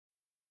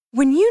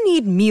When you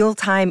need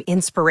mealtime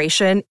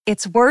inspiration,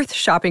 it's worth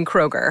shopping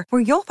Kroger,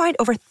 where you'll find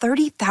over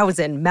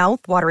 30,000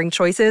 mouth-watering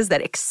choices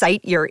that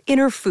excite your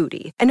inner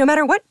foodie. And no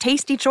matter what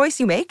tasty choice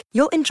you make,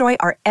 you'll enjoy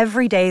our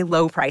everyday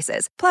low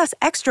prices, plus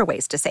extra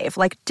ways to save,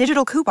 like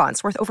digital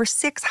coupons worth over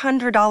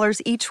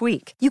 $600 each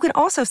week. You can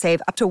also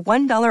save up to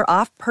 $1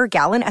 off per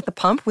gallon at the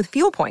pump with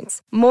fuel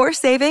points. More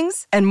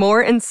savings and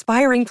more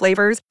inspiring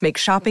flavors make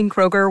shopping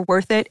Kroger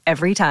worth it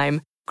every time.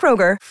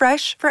 Kroger,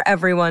 fresh for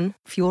everyone.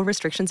 Fuel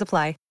restrictions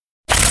apply.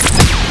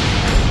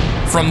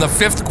 From the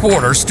Fifth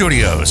Quarter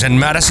Studios in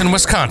Madison,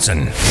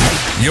 Wisconsin,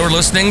 you're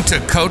listening to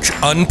Coach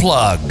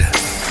Unplugged.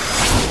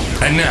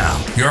 And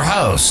now, your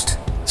host,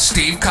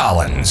 Steve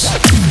Collins.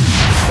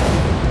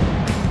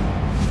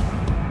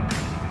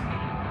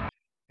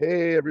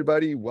 Hey,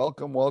 everybody.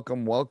 Welcome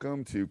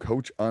to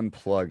Coach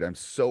Unplugged. I'm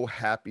so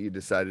happy you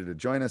decided to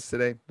join us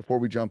today. Before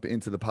we jump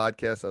into the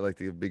podcast, I'd like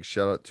to give a big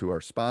shout out to our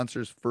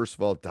sponsors. First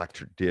of all,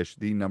 Dr. Dish,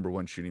 the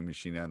 #1 shooting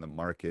machine on the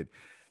market.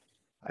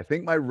 I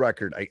think my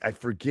record, I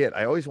forget.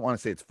 I always want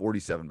to say it's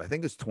 47, but I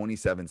think it's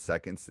 27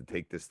 seconds to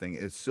take this thing.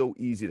 It's so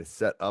easy to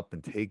set up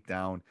and take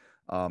down.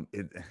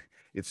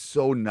 It's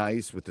so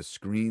nice with the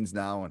screens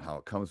now and how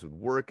it comes with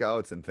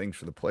workouts and things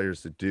for the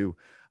players to do.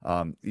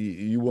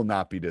 You will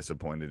not be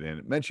disappointed in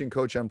it. Mention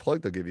Coach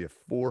Unplugged, they'll give you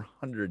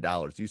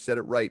 $400. You said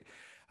it right.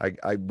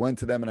 I went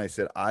to them and I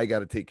said, I got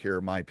to take care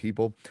of my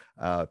people.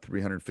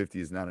 350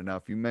 is not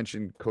enough. You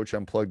mentioned Coach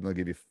Unplugged and they'll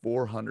give you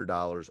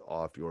 $400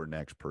 off your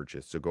next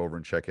purchase. So go over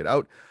and check it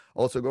out.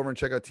 Also go over and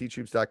check out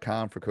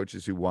teachhoops.com for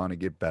coaches who want to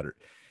get better.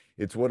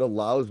 It's what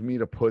allows me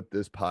to put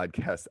this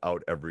podcast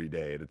out every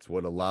day. It's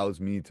what allows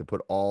me to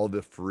put all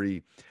the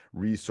free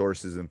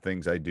resources and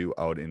things I do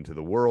out into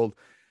the world.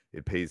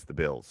 It pays the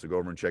bills. So go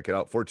over and check it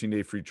out.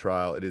 14-day free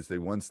trial. It is the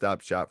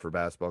one-stop shop for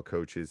basketball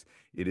coaches.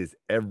 It is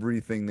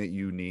everything that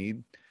you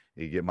need.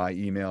 You get my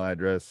email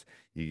address.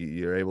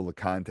 You're able to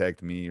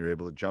contact me. You're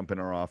able to jump in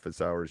our office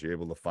hours. You're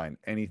able to find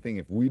anything.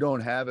 If we don't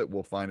have it,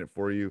 we'll find it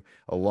for you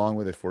along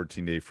with a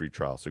 14-day free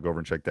trial. So go over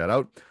and check that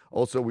out.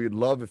 Also, we'd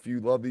love if you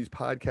love these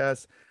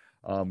podcasts.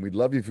 We'd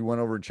love you if you went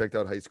over and checked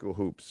out High School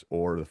Hoops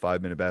or the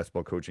 5-Minute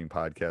Basketball Coaching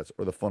Podcast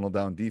or the Funnel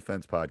Down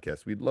Defense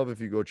Podcast. We'd love if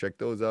you go check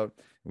those out.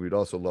 We'd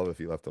also love if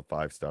you left a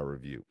 5-star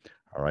review.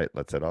 All right,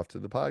 let's head off to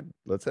the pod.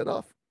 Let's head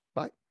off.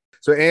 Bye.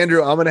 So,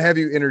 Andrew, I'm going to have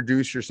you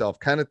introduce yourself.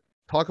 Kind of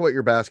talk about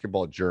your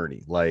basketball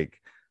journey.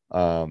 Like,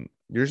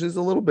 yours is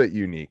a little bit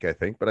unique, I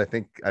think, but I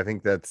think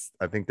that's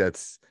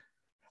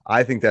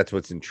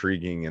what's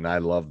intriguing, and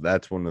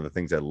that's one of the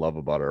things I love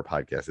about our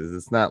podcast is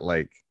it's not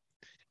like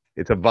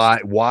it's a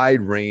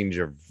wide range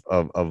of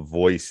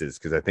voices,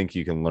 because I think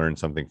you can learn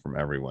something from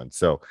everyone.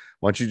 So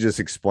why don't you just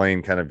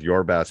explain kind of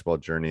your basketball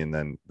journey, and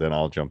then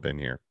I'll jump in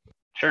here.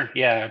 Sure.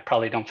 Yeah, I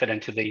probably don't fit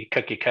into the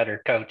cookie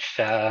cutter coach,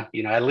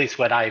 at least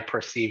what I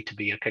perceive to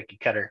be a cookie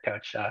cutter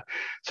coach.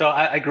 So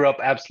I grew up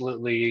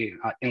absolutely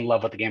in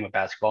love with the game of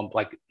basketball.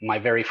 Like my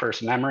very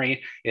first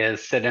memory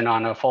is sitting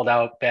on a fold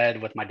out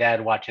bed with my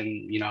dad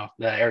watching,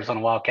 the Arizona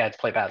Wildcats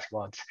play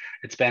basketball.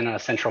 It's been a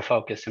central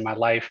focus in my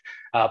life.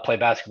 Play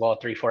basketball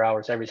 3-4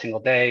 hours every single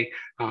day,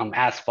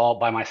 asphalt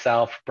by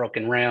myself,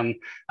 broken rim.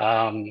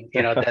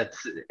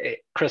 That's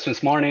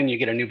Christmas morning, you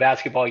get a new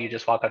basketball, you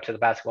just walk up to the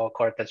basketball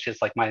court. That's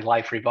just like my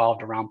life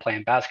revolved around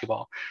playing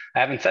basketball.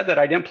 Having said that,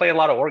 I didn't play a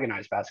lot of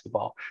organized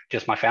basketball.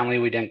 Just my family,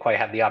 we didn't quite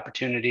have the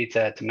opportunity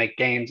to make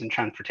games and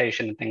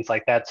transportation and things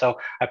like that. So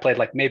I played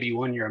like maybe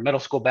 1 year of middle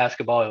school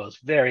basketball. It was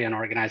very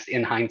unorganized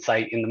in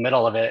hindsight. In the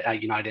middle of it, I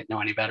didn't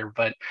know any better,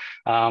 but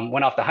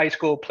went off to high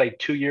school, played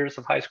 2 years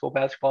of high school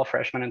basketball,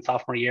 freshman and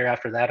sophomore year.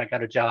 After that, I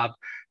got a job,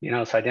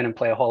 so I didn't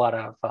play a whole lot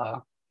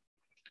of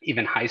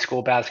even high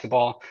school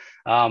basketball.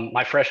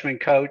 My freshman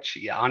coach,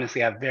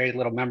 honestly, I have very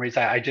little memories.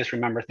 I just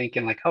remember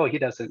thinking like, oh, he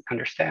doesn't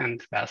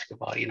understand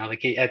basketball. Like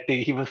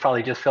he was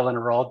probably just filling a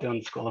role, doing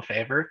the school a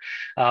favor.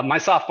 My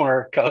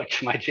sophomore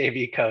coach, my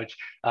JV coach,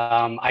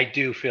 I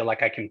do feel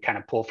like I can kind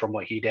of pull from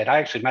what he did. I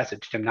actually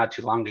messaged him not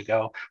too long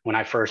ago when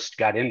I first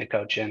got into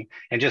coaching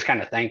and just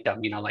kind of thanked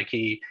him. Like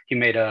he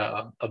made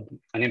an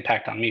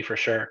impact on me for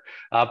sure.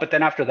 But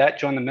then after that,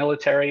 joined the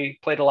military,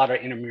 played a lot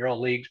of intramural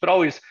leagues, but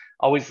always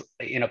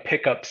in a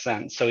pickup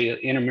sense. So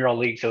intramural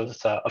leagues, it was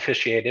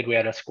officiated. We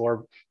had a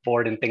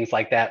scoreboard and things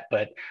like that,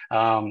 but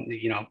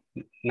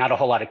not a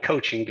whole lot of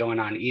coaching going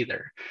on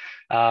either.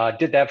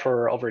 Did that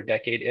for over a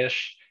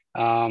decade-ish.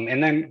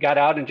 And then got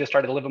out and just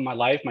started living my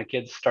life. My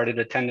kids started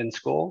attending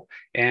school,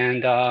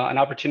 and an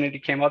opportunity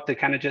came up to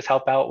kind of just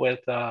help out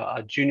with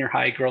a junior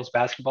high girls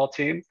basketball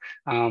team.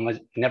 I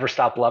never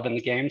stopped loving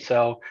the game.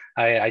 So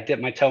I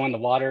dipped my toe in the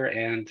water,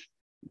 and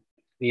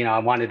I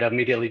wanted to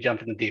immediately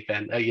jump in the deep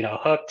end,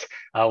 hooked.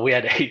 We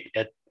had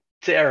a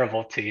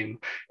terrible team,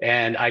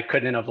 and I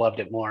couldn't have loved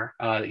it more.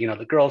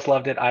 The girls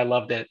loved it. I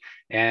loved it.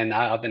 And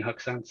I've been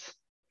hooked since.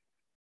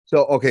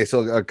 So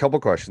a couple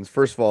questions.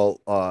 First of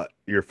all,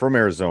 you're from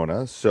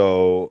Arizona.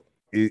 So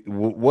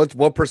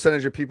what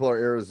percentage of people are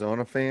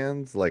Arizona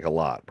fans? Like a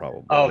lot,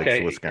 probably. Okay.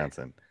 Like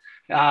Wisconsin.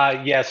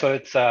 Yeah, so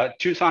it's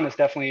Tucson is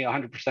definitely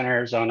 100%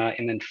 Arizona,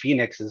 and then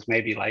Phoenix is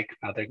maybe like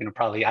they're gonna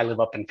probably. I live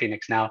up in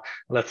Phoenix now.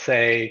 Let's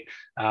say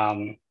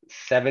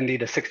 70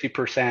 to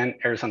 60%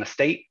 Arizona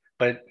State,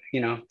 but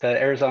the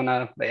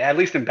Arizona, at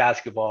least in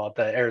basketball,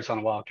 the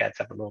Arizona Wildcats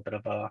have a little bit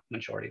of a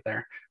majority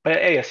there. But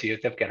at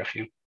ASU, they've got a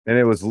few. And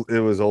it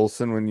was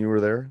Olson when you were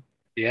there? Was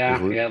Yeah,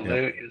 Luke? yeah, Yeah.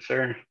 Lou, yes,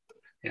 sir.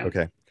 Yeah.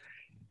 Okay.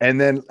 And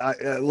then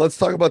let's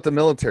talk about the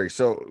military.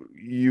 So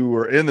you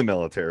were in the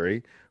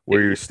military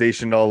where you're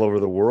stationed all over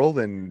the world,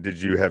 and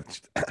did you have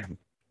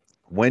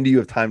when do you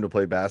have time to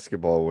play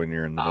basketball when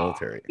you're in the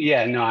military?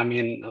 Yeah, no, I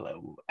mean,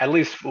 at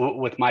least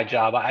with my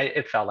job,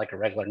 it felt like a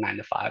regular 9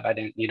 to 5. I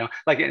didn't,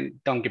 like,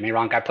 don't get me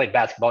wrong, I played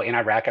basketball in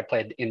Iraq. I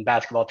played in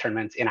basketball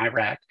tournaments in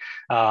Iraq,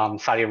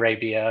 Saudi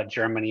Arabia,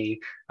 Germany.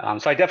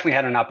 So I definitely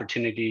had an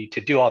opportunity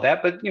to do all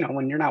that. But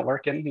when you're not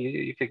working,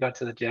 you could go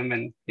to the gym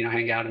and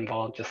hang out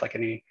involved just like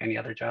any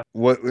other job.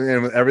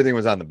 And everything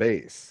was on the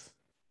base.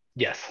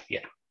 Yes,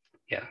 yeah,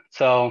 yeah.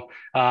 So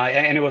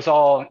and it was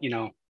all,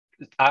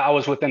 I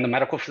was within the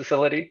medical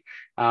facility.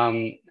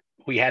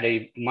 We had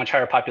a much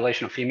higher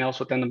population of females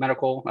within the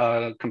medical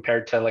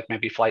compared to like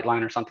maybe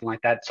Flightline or something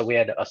like that. So we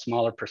had a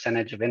smaller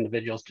percentage of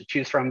individuals to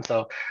choose from.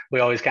 So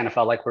we always kind of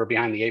felt like we were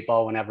behind the 8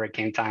 ball whenever it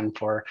came time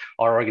for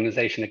our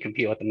organization to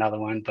compete with another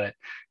one. But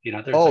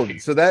there's a few.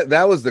 So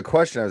that was the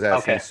question I was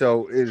asking. Okay.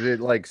 So is it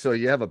like, so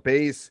you have a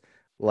base,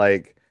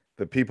 like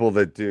the people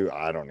that do,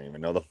 I don't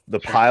even know, the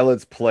Sure.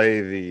 pilots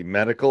play the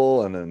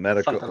medical, and the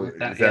medical, Like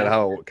that, is that yeah.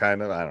 how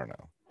kind of, I don't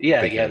know.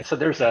 Yeah. So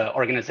there's a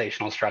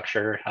organizational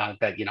structure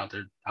that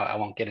I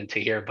won't get into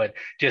here, but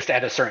just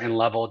at a certain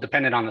level,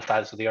 depending on the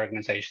size of the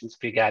organizations,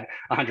 if you got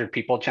 100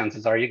 people,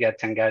 chances are you got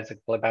 10 guys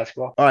that play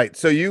basketball. All right.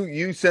 So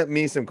you sent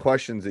me some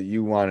questions that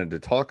you wanted to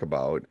talk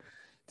about.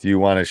 Do you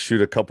want to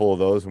shoot a couple of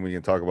those and we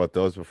can talk about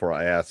those before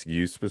I ask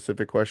you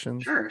specific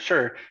questions?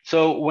 Sure.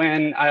 So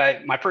when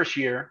my first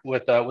year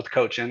with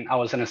coaching, I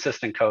was an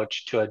assistant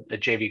coach to a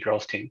JV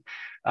girls team.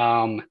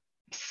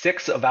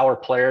 6 of our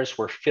players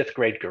were 5th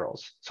grade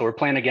girls, so we're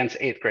playing against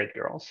 8th grade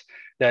girls.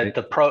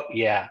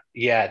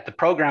 The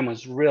program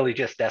was really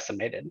just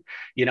decimated,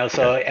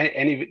 So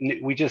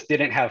and we just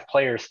didn't have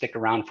players stick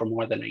around for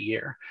more than a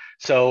year.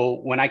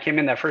 So when I came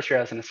in that first year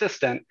as an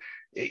assistant,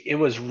 it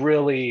was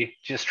really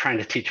just trying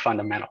to teach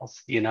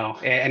fundamentals,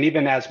 and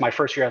even as my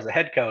first year as a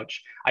head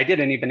coach, I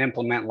didn't even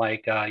implement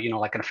like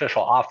like an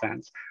official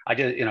offense. I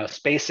did,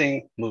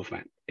 spacing,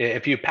 movement.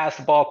 If you pass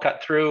the ball,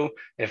 cut through.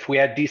 If we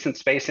had decent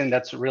spacing,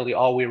 that's really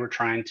all we were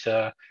trying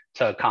to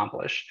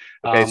accomplish.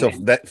 Okay, so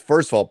that,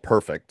 first of all,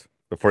 perfect.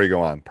 Before you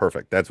go on,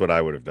 perfect. That's what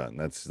I would have done.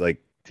 That's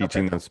like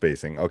teaching them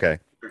spacing. Okay,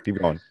 keep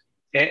going.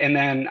 And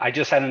then I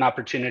just had an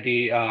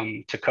opportunity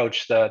to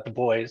coach the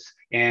boys,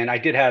 and I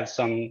did have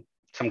some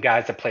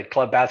guys that played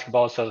club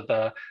basketball, so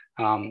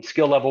the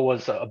skill level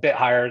was a bit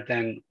higher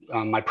than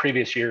my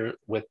previous year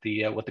with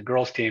the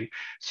girls team.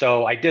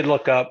 So I did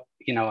look up,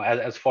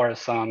 as far as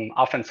some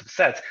offensive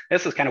sets.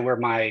 This is kind of where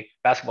my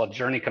basketball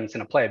journey comes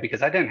into play,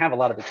 because I didn't have a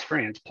lot of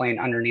experience playing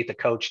underneath a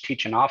coach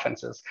teaching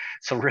offenses.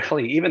 So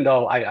really, even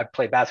though I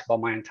played basketball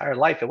my entire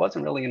life, it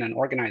wasn't really in an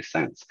organized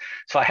sense.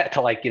 So I had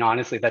to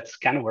honestly, that's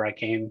kind of where I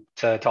came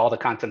to all the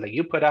content that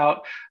you put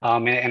out.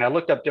 And I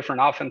looked up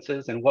different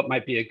offenses and what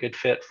might be a good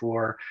fit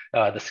for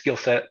the skill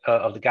set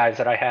of the guys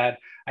that I had.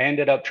 I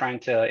ended up trying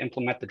to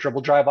implement the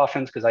dribble drive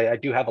offense because I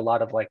do have a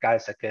lot of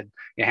guys that could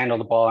handle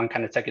the ball and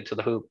kind of take it to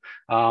the hoop.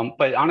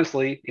 But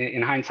honestly,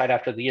 in hindsight,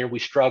 after the year, we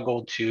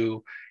struggled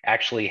to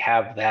actually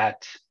have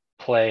that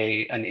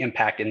play an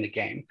impact in the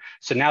game.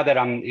 So now that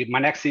my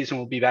next season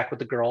will be back with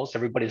the girls.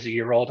 Everybody's a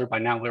year older by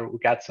now.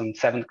 We've got some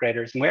 7th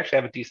graders, and we actually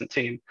have a decent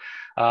team.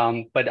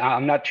 But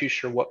I'm not too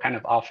sure what kind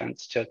of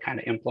offense to kind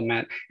of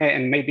implement.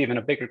 And maybe even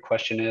a bigger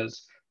question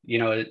is,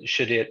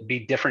 should it be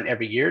different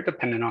every year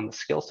depending on the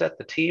skill set,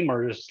 the team,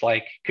 or is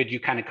could you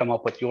kind of come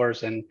up with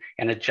yours and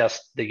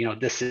adjust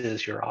this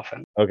is your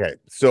offense? Okay,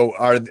 so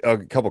are a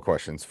couple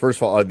questions. First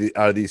of all,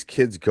 are these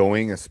kids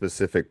going a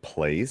specific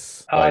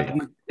place?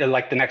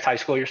 Like the next high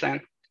school, you're saying?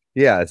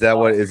 Yeah, is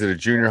it a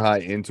junior high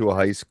into a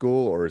high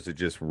school, or is it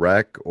just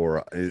rec,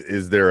 or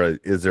is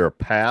there a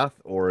path,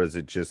 or is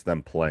it just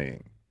them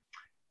playing?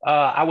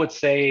 I would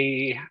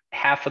say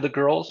half of the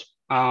girls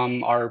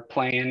are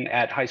playing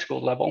at high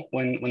school level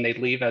when they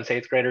leave as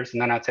 8th graders,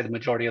 and then I'd say the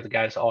majority of the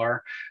guys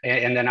are.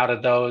 And then out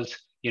of those,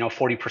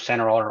 40%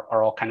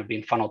 are all kind of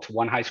being funneled to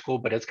one high school,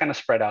 but it's kind of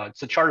spread out.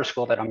 It's a charter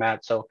school that I'm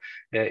at, so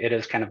it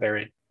is kind of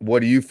varied.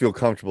 What do you feel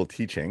comfortable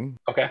teaching?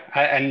 Okay,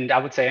 and I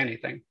would say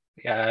anything.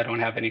 Yeah, I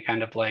don't have any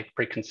kind of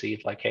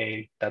preconceived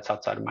hey, that's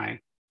outside of my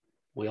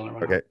wheel or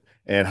whatnot. Okay,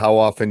 and how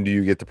often do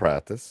you get to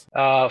practice?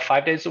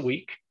 5 days a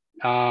week.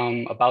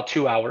 About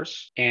 2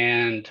 hours.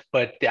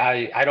 But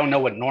I don't know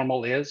what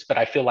normal is, but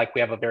I feel like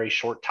we have a very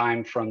short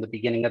time from the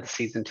beginning of the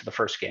season to the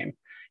first game.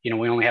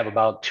 We only have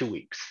about 2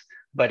 weeks.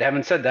 But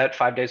having said that,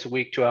 5 days a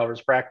week, 2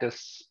 hours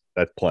practice.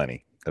 That's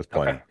plenty. That's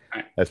plenty. Okay.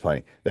 Right. That's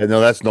plenty.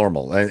 No, that's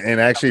normal. And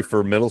actually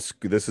for middle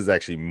school, this is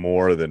actually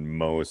more than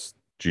most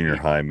Junior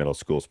high, middle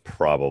school's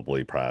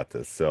probably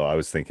practice. So I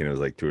was thinking it was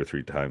like 2 or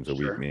 3 times a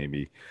week, Sure.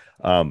 maybe.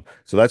 So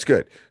that's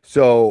good.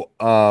 So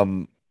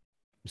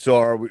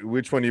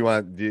which one do you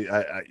want? Do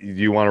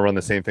you want to run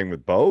the same thing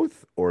with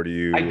both, or do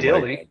you like?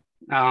 Ideally,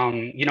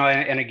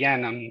 and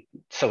again, I'm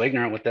so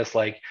ignorant with this.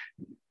 Like,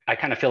 I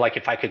kind of feel like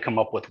if I could come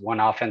up with one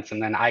offense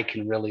and then I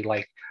can really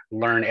like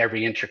learn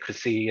every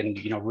intricacy and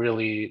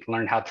really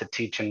learn how to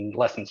teach and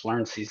lessons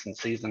learned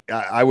season.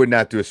 I would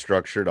not do a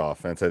structured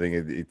offense. I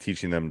think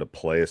teaching them to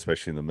play,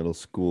 especially in the middle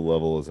school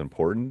level, is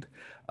important.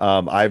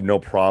 I have no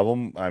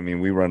problem. I mean,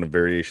 we run a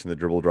variation of the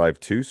dribble drive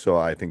too, so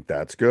I think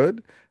that's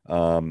good.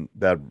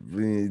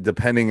 That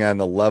depending on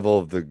the level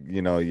of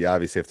you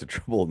obviously have to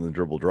dribble in the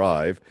dribble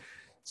drive.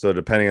 So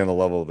depending on the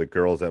level of the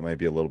girls, that might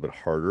be a little bit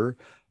harder.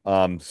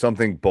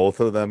 Something both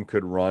of them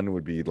could run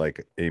would be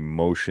like a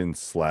motion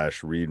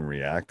slash read and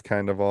react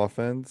kind of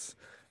offense,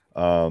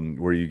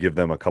 where you give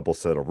them a couple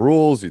set of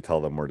rules, you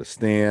tell them where to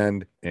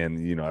stand,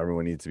 and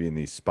everyone needs to be in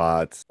these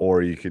spots.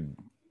 Or you could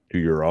do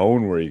your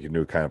own, where you can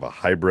do kind of a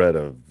hybrid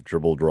of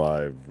dribble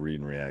drive, read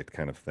and react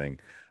kind of thing.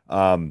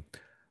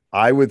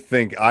 I would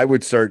think I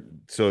would start.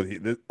 So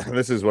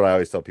this is what I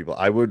always tell people.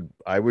 I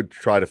would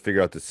try to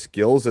figure out the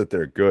skills that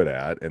they're good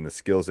at and the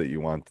skills that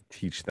you want to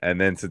teach them, and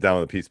then sit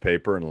down with a piece of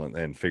paper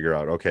and figure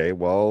out. Okay,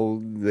 well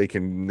they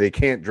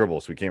can't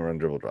dribble, so we can't run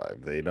dribble drive.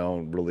 They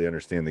don't really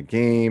understand the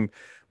game.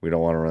 We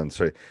don't want to run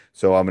straight.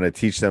 So I'm going to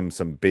teach them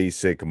some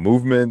basic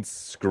movements,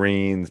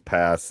 screens,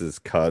 passes,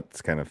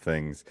 cuts, kind of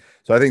things.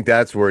 So I think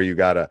that's where you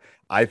gotta.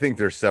 I think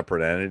they're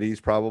separate entities,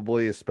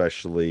 probably,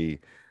 especially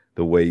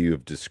the way you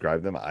have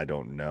described them. I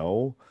don't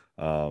know.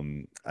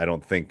 I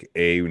don't think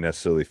A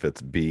necessarily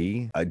fits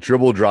B. A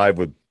dribble drive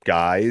with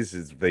guys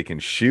is they can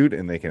shoot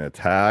and they can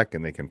attack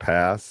and they can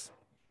pass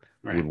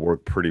would Right.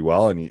 work pretty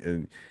well.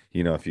 And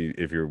if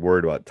you're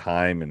worried about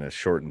time in a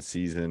shortened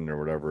season or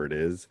whatever it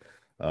is,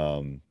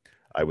 um,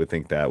 I would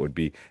think that would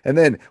be. And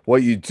then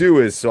what you do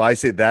is, so I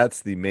say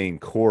that's the main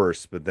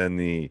course, but then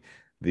the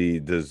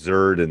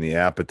dessert and the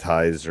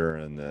appetizer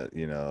and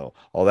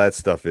all that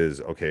stuff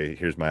is okay.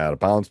 Here's my out of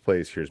bounds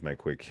plays. Here's my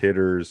quick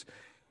hitters.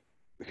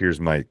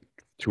 Here's my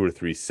 2 or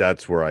 3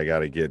 sets where I got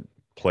to get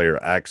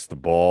player X the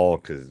ball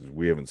because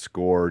we haven't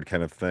scored,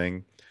 kind of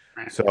thing.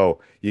 Right. So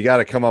you got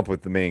to come up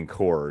with the main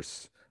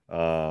course,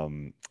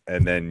 and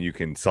then you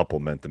can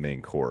supplement the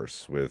main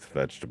course with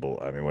vegetable.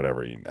 I mean,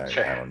 whatever.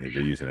 Sure. I don't need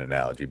to use an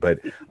analogy, but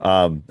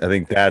I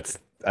think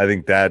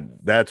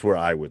that's where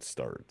I would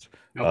start.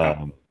 Okay.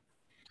 Um,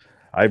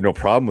 I have no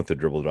problem with the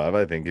dribble drive.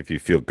 I think if you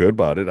feel good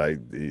about it,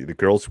 the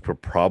girls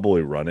could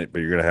probably run it, but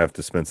you're gonna have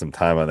to spend some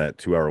time on that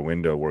 2 hour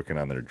window working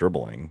on their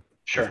dribbling.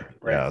 Sure.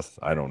 Right. Yes,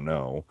 I don't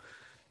know.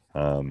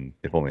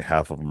 If only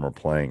half of them are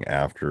playing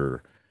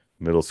after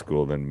middle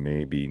school, then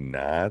maybe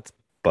not.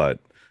 But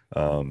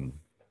um,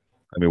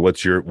 I mean,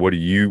 what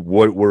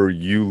were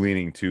you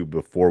leaning to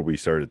before we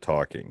started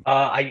talking?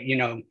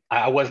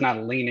 I was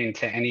not leaning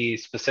to any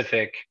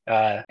specific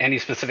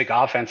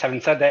offense.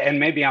 Having said that, and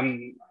maybe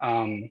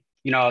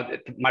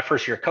my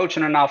first year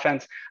coaching an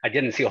offense, I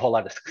didn't see a whole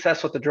lot of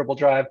success with the dribble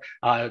drive.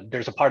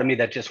 There's a part of me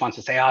that just wants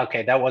to say, oh,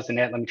 okay, that wasn't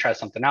it. Let me try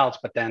something else.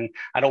 But then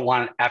I don't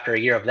want, after a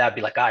year of that,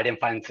 be like, oh, I didn't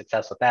find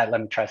success with that. Let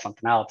me try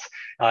something else.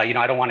 I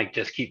don't want to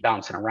just keep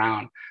bouncing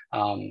around.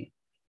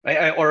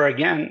 Or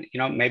again,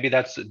 maybe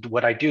that's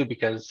what I do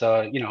because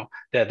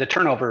the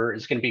turnover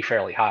is going to be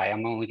fairly high.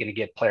 I'm only going to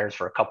get players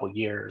for a couple of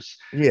years.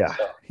 Yeah.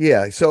 So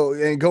Yeah. So,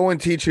 and go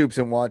and teach hoops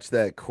and watch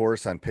that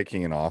course on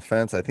picking an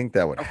offense. I think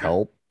that would okay,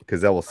 help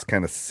because that will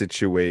kind of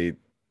situate,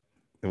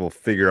 it will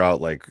figure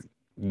out like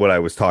what I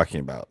was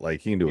talking about.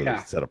 Like you can do a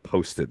yeah, set of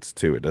post-its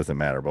too. It doesn't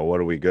matter. But what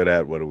are we good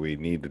at? What do we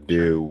need to sure.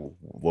 do?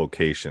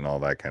 Location, all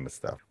that kind of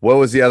stuff. What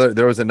was the other?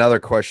 There was another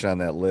question on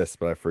that list,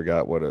 but I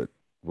forgot what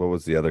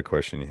was the other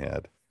question you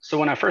had? So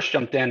when I first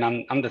jumped in,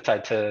 I'm the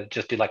type to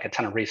just do like a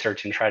ton of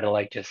research and try to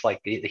like just like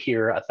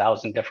hear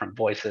 1,000 different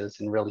voices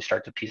and really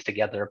start to piece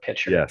together a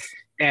picture. Yes.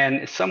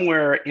 And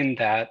somewhere in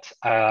that,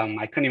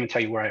 I couldn't even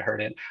tell you where I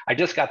heard it. I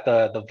just got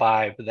the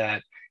vibe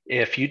that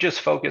if you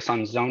just focus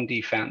on zone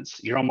defense,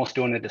 you're almost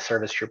doing a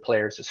disservice to your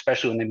players,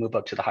 especially when they move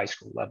up to the high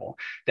school level.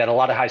 That a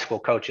lot of high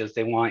school coaches,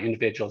 they want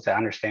individuals that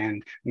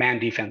understand man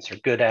defense, are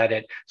good at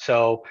it.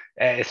 So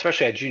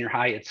especially at junior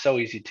high, it's so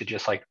easy to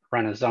just like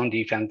run a zone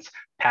defense,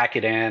 pack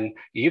it in.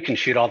 You can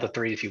shoot all the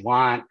threes you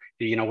want.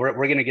 We're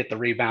going to get the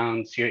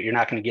rebounds. You're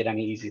not going to get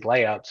any easy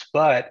layups,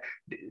 but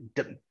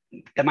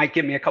that might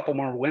give me a couple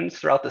more wins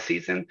throughout the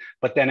season,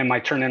 but then it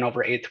might turn in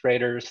over eighth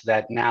graders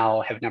that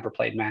now have never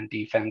played man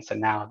defense, and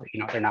now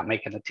they're not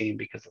making the team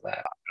because of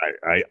that.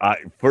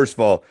 First of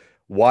all,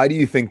 why do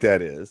you think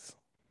that is?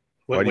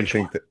 Why do you Which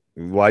one? think that?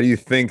 Why do you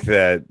think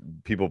that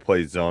people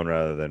play zone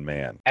rather than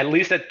man? At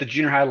least at the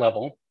junior high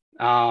level,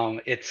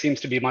 it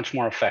seems to be much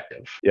more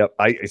effective. Yep.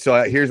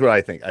 Here's what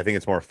I think. I think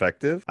it's more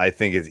effective. I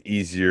think it's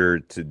easier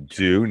to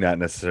do, not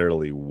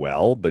necessarily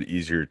well, but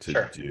easier to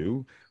Sure.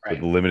 do with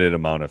Right. limited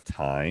amount of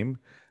time.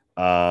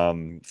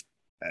 Um,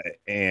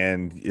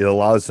 and it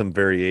allows some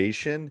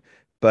variation,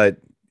 but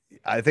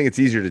I think it's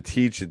easier to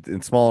teach it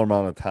in smaller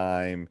amount of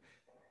time.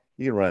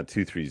 You can run a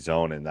 2-3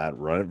 zone and not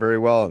run it very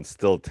well and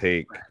still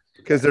take,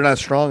 because they're not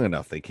strong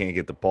enough. They can't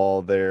get the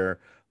ball there.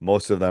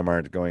 Most of them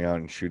aren't going out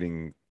and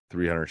shooting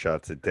 300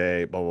 shots a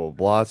day, blah, blah,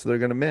 blah. So they're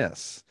going to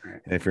miss.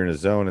 Right. And if you're in a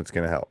zone, it's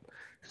going to help.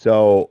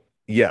 So,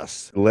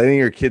 yes, letting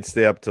your kids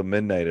stay up till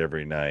midnight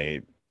every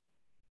night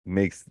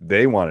makes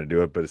they want to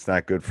do it, but it's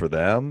not good for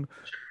them.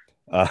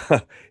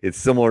 It's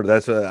similar.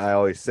 That's what I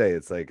always say.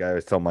 It's like I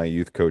always tell my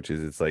youth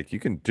coaches, it's like you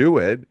can do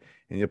it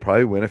and you'll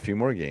probably win a few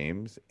more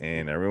games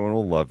and everyone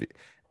will love you.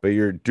 But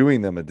you're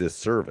doing them a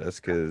disservice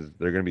because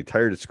they're going to be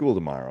tired of school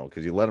tomorrow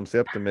because you let them stay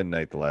up to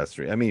midnight the last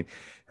three. I mean,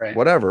 Right.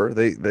 whatever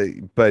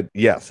but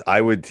yes,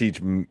 I would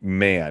teach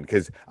man,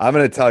 because I'm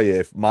going to tell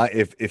you,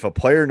 if a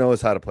player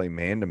knows how to play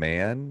man to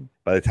man,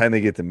 by the time they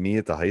get to me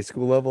at the high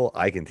school level,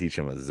 I can teach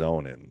them a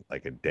zone in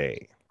like a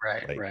day.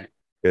 Right. Like, Right.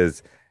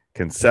 because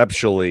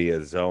conceptually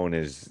a zone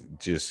is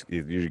just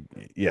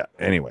yeah,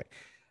 anyway,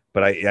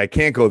 but I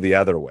can't go the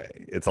other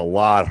way. It's a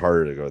lot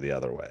harder to go the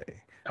other way.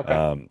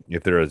 Okay.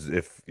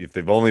 If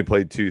they've only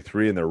played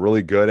 2-3 and they're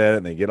really good at it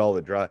and they get all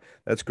the draw,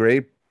 that's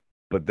great.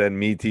 But then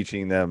me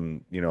teaching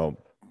them,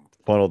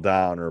 funnel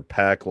down or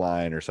pack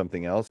line or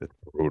something else, it's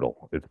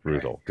brutal. It's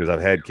brutal because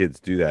I've had kids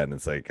do that and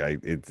it's like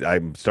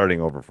I'm starting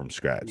over from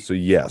scratch. So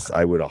yes,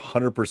 I would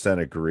 100%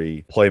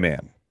 agree. Play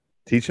man,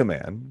 teach a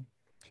man.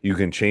 You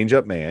can change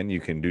up man. You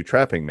can do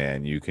trapping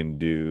man. You can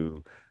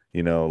do,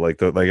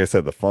 like I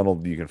said, the funnel.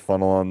 You can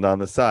funnel on down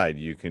the side.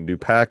 You can do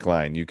pack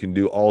line. You can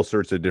do all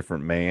sorts of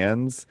different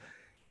mans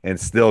and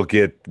still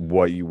get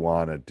what you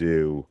want to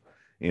do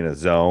in a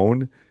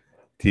zone.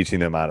 Teaching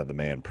them out of the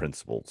man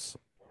principles.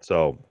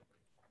 So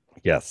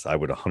yes, I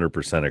would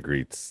 100%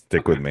 agree.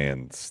 Stick with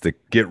man.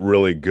 Get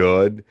really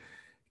good.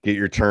 Get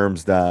your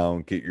terms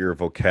down. Get your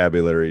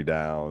vocabulary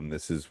down.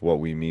 This is what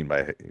we mean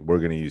by we're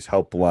going to use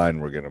helpline.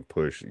 We're going to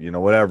push,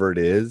 whatever it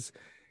is.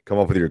 Come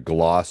up with your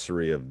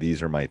glossary of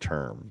these are my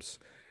terms.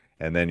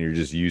 And then you're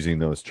just using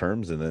those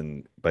terms. And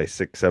then by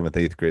 6th, 7th,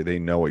 8th grade, they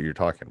know what you're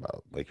talking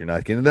about. Like you're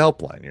not getting the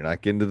helpline. You're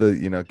not getting to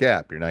the,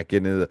 gap. You're not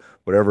getting into the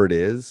whatever it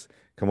is.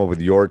 Come up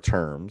with your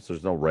terms.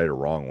 There's no right or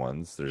wrong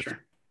ones. There's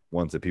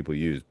ones that people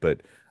use,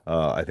 but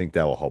I think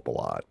that will help a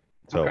lot.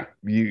 So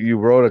you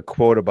wrote a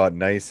quote about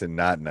nice and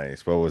not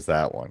nice. What was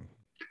that one?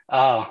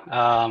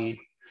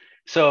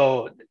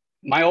 So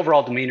my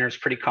overall demeanor is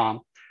pretty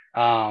calm,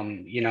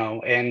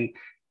 and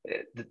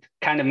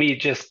kind of me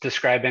just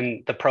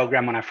describing the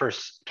program when I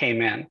first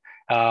came in.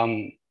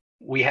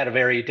 We had a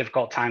very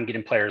difficult time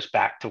getting players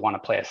back to want to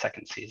play a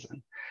second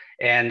season.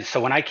 And so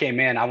when I came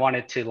in, I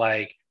wanted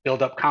to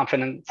build up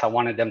confidence. I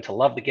wanted them to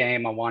love the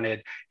game. I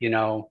wanted,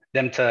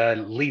 them to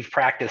leave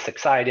practice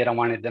excited. I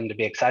wanted them to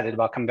be excited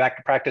about coming back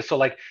to practice. So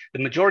the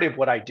majority of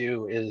what I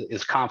do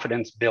is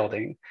confidence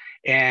building.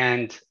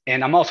 And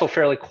I'm also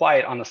fairly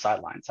quiet on the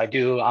sidelines.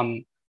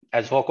 I'm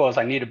as vocal as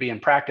I need to be in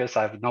practice.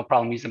 I have no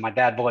problem using my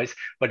dad voice,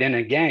 but in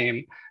a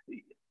game,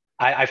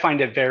 I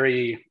find it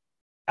very,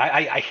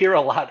 I hear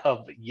a lot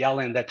of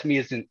yelling that to me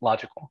isn't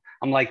logical.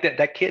 I'm like,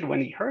 that kid, when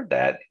he heard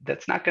that,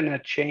 that's not going to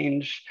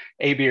change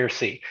A, B, or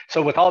C.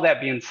 So with all that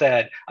being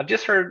said, I've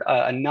just heard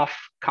enough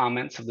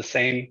comments of the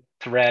same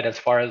thread as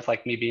far as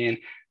me being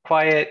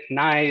quiet,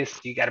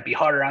 nice, you got to be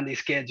harder on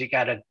these kids, you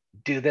got to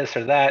do this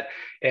or that.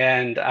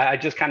 And I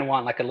just kind of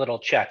want a little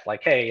check,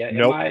 hey,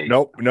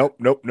 Nope.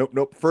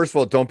 First of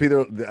all, don't be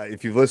their,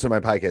 if you've listened to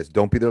my podcast,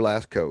 don't be their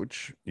last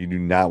coach. You do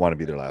not want to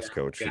be their last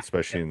coach,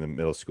 especially in the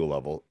middle school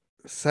level.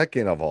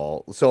 Second of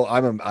all, so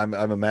I'm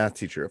a math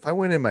teacher. If I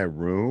went in my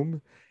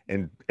room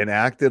and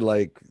acted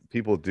like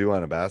people do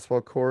on a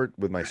basketball court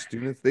with my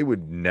students, they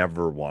would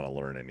never want to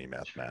learn any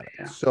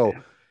mathematics. So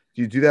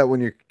do you do that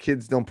when your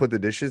kids don't put the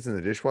dishes in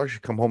the dishwasher? You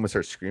come home and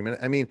start screaming.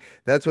 I mean,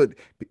 that's what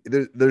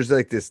there's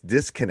this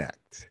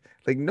disconnect.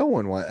 No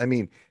one wants. I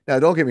mean, now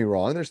don't get me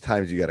wrong. There's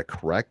times you got to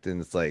correct,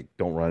 and it's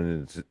don't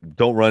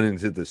run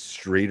into the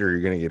street or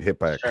you're gonna get hit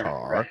by a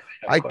car. Right.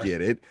 I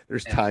get it.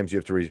 There's times you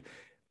have to reach.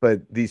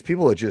 But these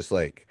people are just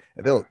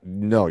they'll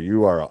no,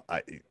 you are.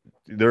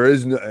 There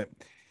is no.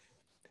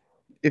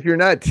 If you're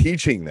not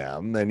teaching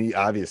them, then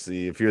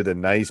obviously, if you're the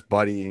nice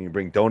buddy and you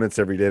bring donuts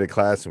every day to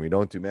class and we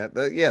don't do math,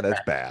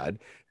 that's bad.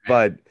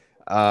 But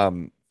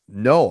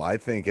no, I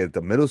think at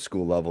the middle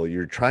school level,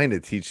 you're trying to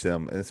teach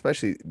them, and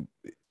especially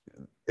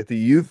at the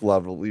youth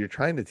level, you're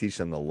trying to teach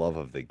them the love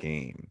of the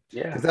game.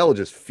 Yeah, because that will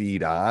just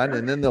feed on,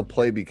 and then they'll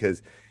play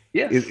because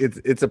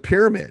it's a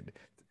pyramid.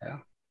 Yeah.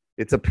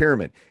 It's a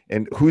pyramid.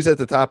 And who's at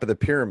the top of the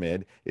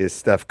pyramid is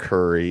Steph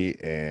Curry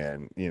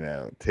and,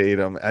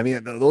 Tatum. I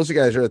mean, those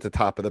guys are at the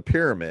top of the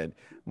pyramid.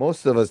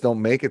 Most of us don't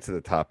make it to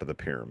the top of the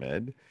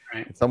pyramid.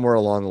 Right. Somewhere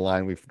along the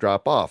line, we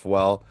drop off.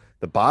 Well,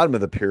 the bottom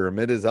of the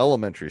pyramid is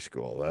elementary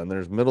school. Then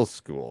there's middle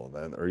school,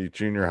 or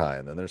junior high,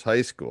 and then there's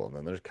high school, and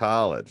then there's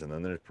college, and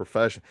then there's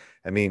profession.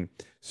 I mean,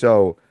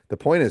 so the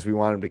point is we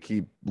want them to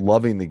keep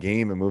loving the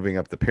game and moving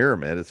up the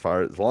pyramid as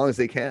long as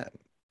they can.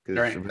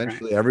 Because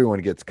eventually everyone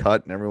gets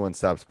cut and everyone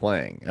stops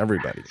playing.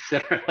 Everybody.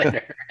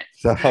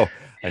 So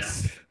I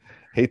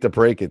hate to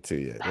break it to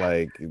you.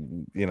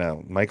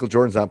 Michael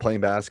Jordan's not playing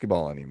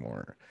basketball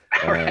anymore.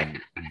 Right.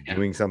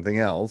 doing something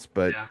else,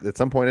 but Yeah. at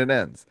some point it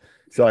ends.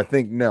 So I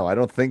think, no, I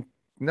don't think,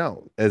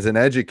 no, as an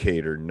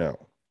educator,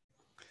 no.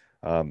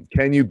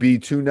 Can you be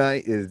too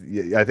nice?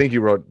 I think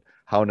you wrote,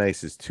 how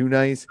nice is too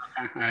nice?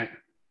 Right.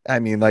 I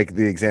mean, like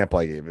the example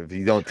I gave, if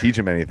you don't teach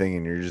them anything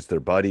and you're just their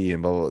buddy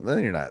and blah, blah, blah,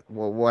 then you're not,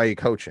 well, why are you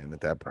coaching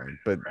at that point?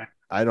 But Right.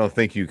 I don't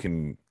think you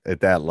can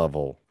at that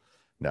level.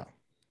 No.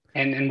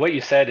 And what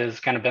you said has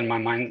kind of been my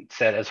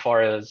mindset as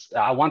far as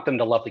I want them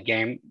to love the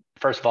game.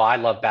 First of all, I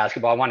love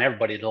basketball. I want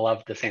everybody to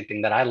love the same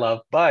thing that I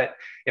love. But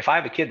if I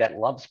have a kid that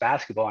loves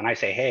basketball and I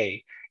say,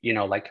 hey,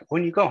 like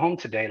when you go home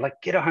today,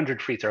 like get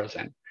 100 free throws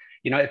in.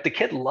 If the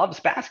kid loves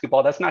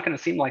basketball, that's not going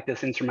to seem like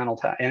this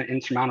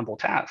insurmountable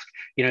task.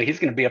 He's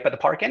going to be up at the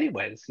park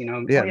anyways. Yeah,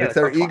 Oh yeah, that's it's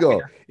their our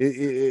farm.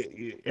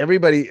 ego.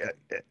 Everybody,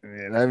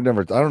 and I don't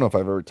know if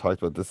I've ever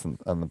talked about this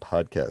on the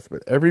podcast,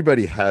 but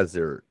everybody has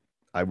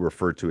I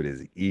refer to it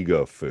as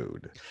ego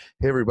food.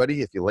 Hey,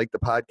 everybody, if you like the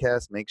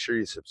podcast, make sure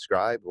you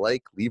subscribe,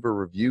 leave a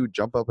review,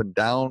 jump up and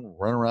down,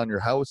 run around your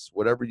house,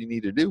 whatever you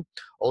need to do.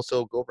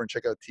 Also, go over and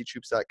check out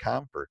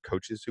teachhoops.com for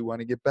coaches who want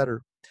to get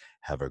better.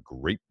 Have a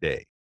great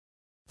day.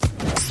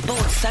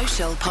 Sports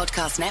Social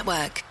Podcast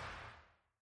Network.